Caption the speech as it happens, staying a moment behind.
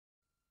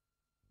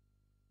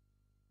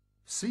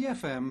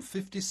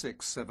CFM56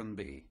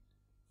 7B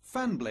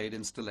Fan Blade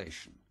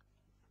Installation.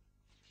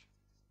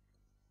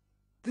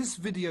 This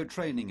video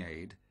training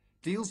aid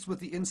deals with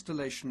the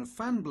installation of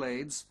fan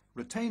blades,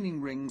 retaining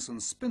rings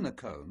and spinner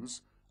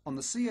cones on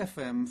the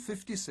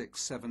CFM56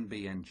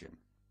 7B engine.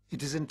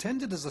 It is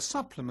intended as a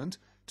supplement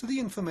to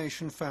the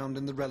information found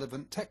in the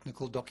relevant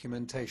technical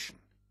documentation.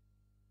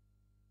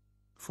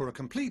 For a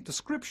complete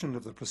description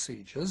of the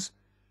procedures,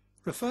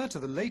 refer to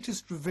the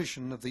latest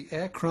revision of the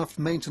Aircraft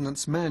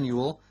Maintenance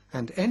Manual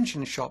and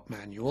Engine Shop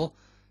Manual,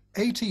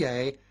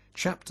 ATA,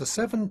 Chapter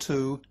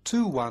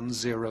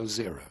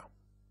 722100.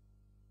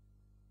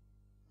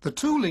 The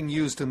tooling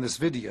used in this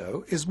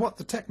video is what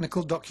the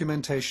technical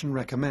documentation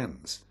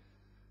recommends.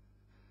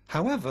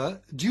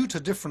 However, due to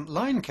different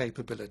line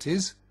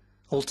capabilities,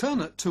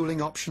 alternate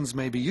tooling options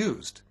may be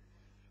used,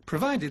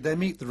 provided they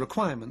meet the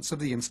requirements of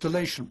the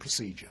installation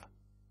procedure.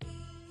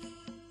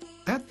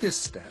 At this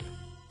step,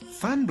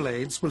 fan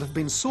blades will have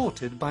been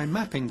sorted by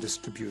mapping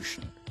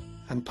distribution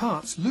and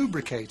parts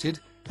lubricated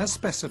as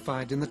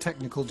specified in the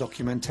technical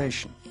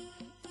documentation.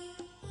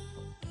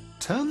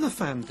 Turn the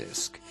fan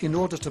disc in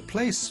order to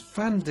place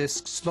fan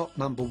disc slot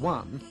number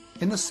 1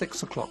 in the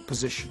 6 o'clock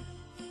position.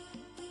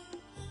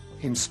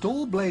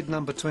 Install blade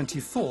number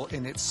 24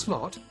 in its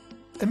slot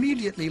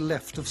immediately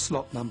left of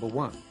slot number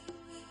 1.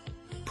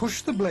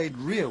 Push the blade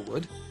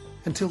rearward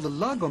until the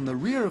lug on the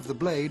rear of the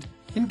blade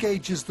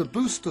engages the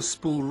booster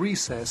spool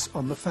recess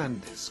on the fan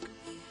disc.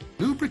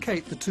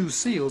 Lubricate the two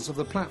seals of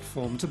the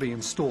platform to be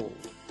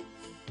installed.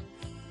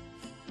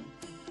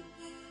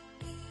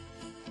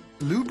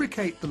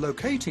 Lubricate the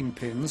locating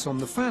pins on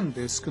the fan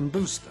disc and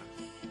booster.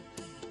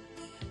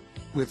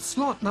 With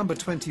slot number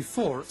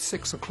 24 at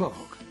 6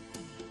 o'clock,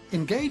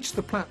 engage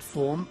the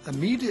platform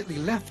immediately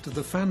left of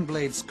the fan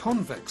blade's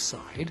convex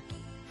side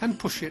and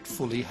push it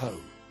fully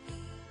home.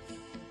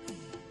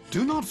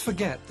 Do not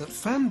forget that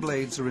fan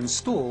blades are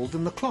installed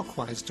in the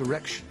clockwise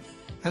direction,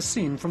 as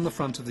seen from the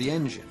front of the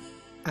engine,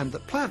 and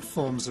that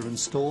platforms are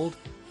installed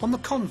on the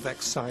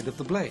convex side of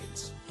the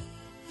blades.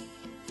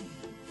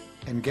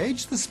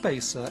 Engage the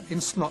spacer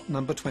in slot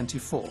number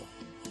 24.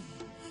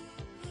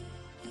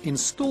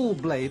 Install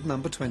blade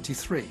number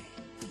 23.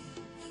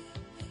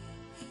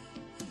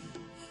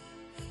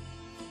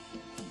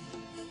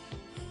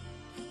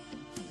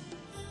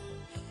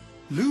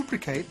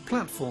 Lubricate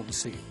platform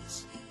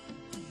seals.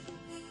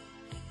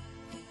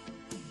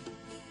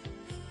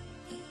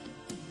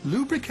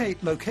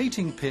 Lubricate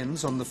locating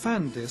pins on the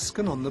fan disc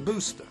and on the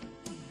booster.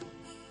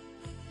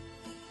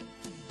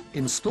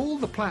 Install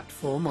the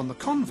platform on the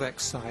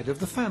convex side of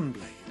the fan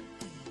blade.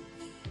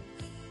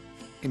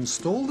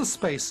 Install the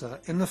spacer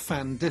in the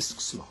fan disc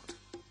slot.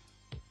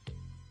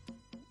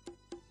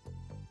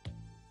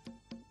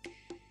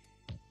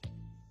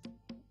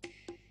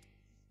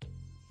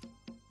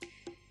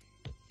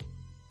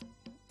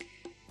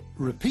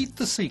 Repeat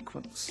the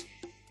sequence.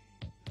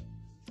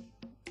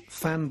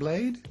 Fan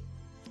blade,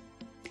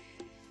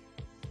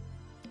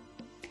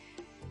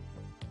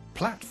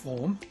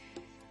 platform,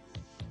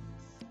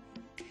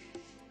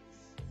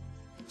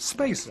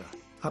 spacer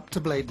up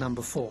to blade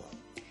number 4.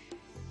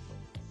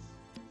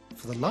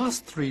 For the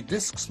last 3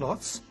 disc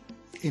slots,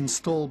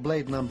 install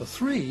blade number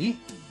 3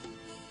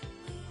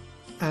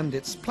 and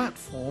its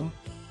platform,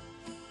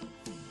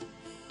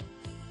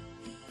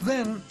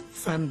 then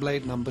fan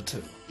blade number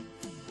 2.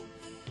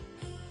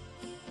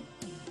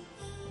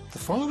 The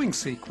following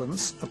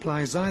sequence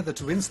applies either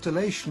to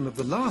installation of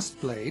the last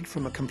blade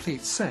from a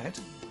complete set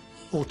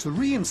or to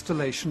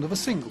reinstallation of a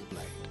single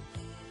blade.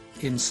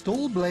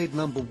 Install blade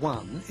number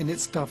 1 in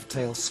its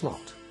dovetail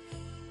slot.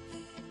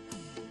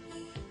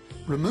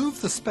 Remove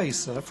the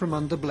spacer from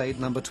under blade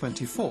number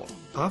 24.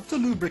 After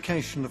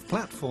lubrication of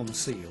platform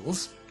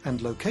seals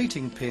and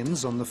locating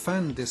pins on the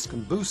fan disc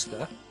and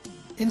booster,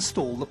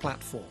 install the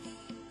platform.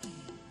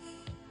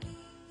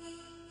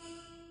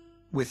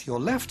 With your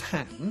left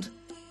hand,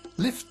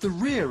 lift the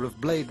rear of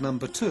blade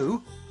number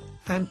 2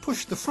 and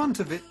push the front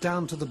of it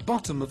down to the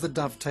bottom of the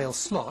dovetail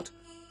slot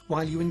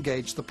while you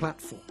engage the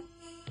platform.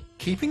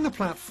 Keeping the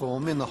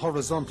platform in the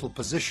horizontal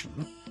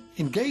position,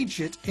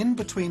 engage it in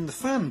between the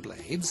fan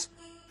blades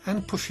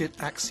and push it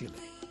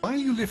axially. While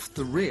you lift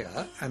the rear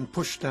and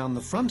push down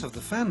the front of the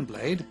fan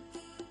blade,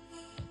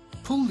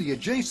 pull the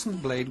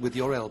adjacent blade with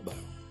your elbow.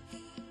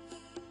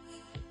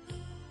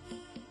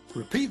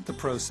 Repeat the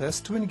process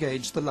to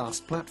engage the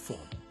last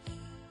platform.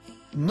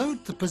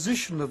 Note the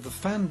position of the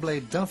fan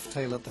blade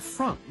dovetail at the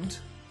front,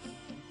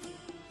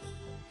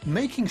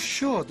 making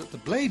sure that the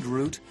blade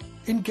root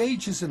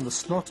engages in the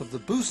slot of the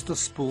booster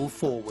spool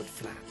forward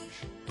flange.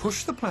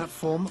 Push the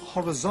platform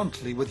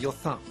horizontally with your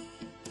thumb.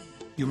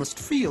 You must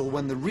feel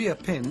when the rear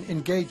pin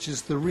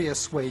engages the rear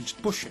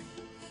swaged bushing.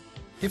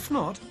 If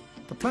not,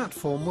 the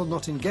platform will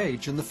not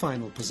engage in the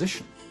final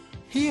position.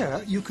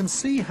 Here you can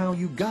see how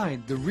you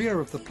guide the rear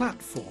of the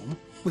platform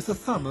with the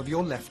thumb of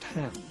your left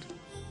hand.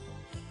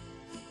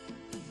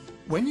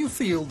 When you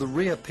feel the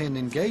rear pin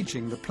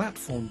engaging the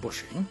platform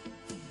bushing,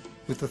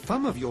 with the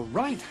thumb of your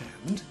right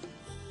hand,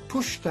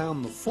 push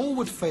down the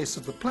forward face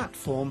of the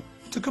platform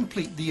to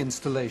complete the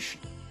installation.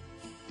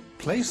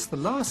 Place the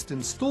last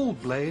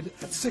installed blade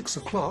at 6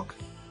 o'clock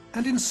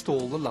and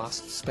install the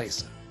last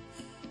spacer.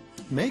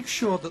 Make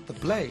sure that the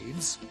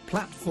blades,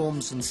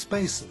 platforms and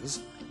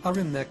spacers are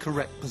in their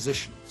correct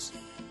positions.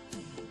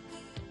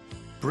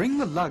 Bring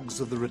the lugs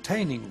of the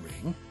retaining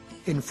ring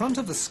in front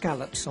of the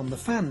scallops on the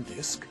fan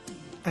disc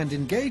and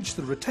engage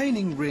the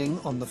retaining ring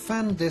on the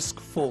fan disc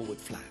forward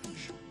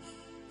flange.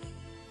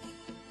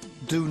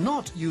 Do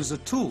not use a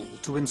tool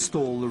to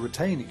install the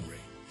retaining ring.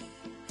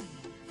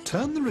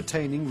 Turn the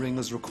retaining ring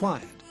as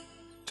required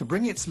to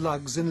bring its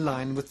lugs in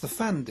line with the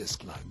fan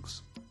disc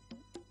lugs.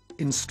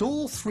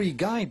 Install 3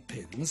 guide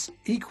pins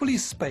equally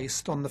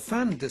spaced on the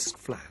fan disc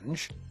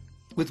flange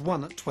with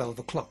one at 12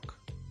 o'clock.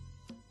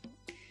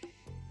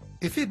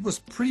 If it was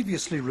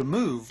previously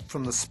removed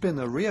from the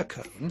spinner rear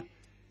cone,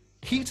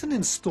 heat and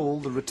install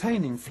the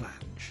retaining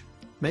flange,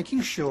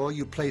 making sure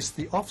you place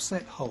the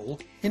offset hole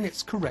in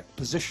its correct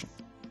position.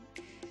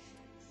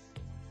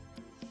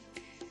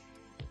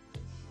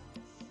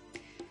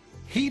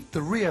 Heat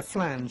the rear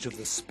flange of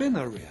the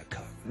spinner rear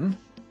cone,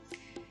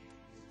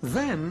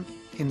 then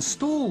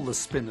install the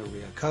spinner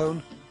rear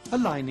cone,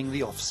 aligning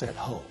the offset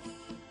hole.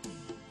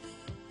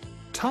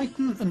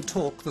 Tighten and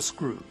torque the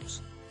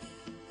screws.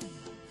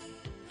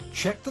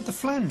 Check that the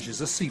flanges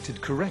are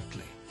seated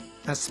correctly,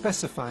 as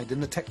specified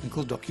in the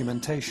technical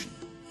documentation.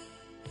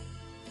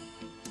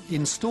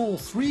 Install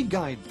 3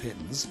 guide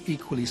pins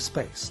equally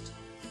spaced.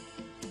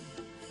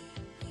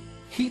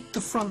 Heat the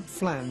front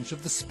flange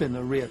of the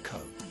spinner rear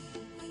cone.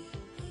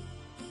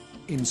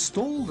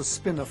 Install the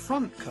spinner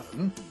front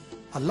cone,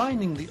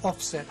 aligning the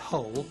offset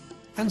hole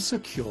and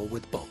secure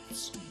with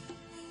bolts.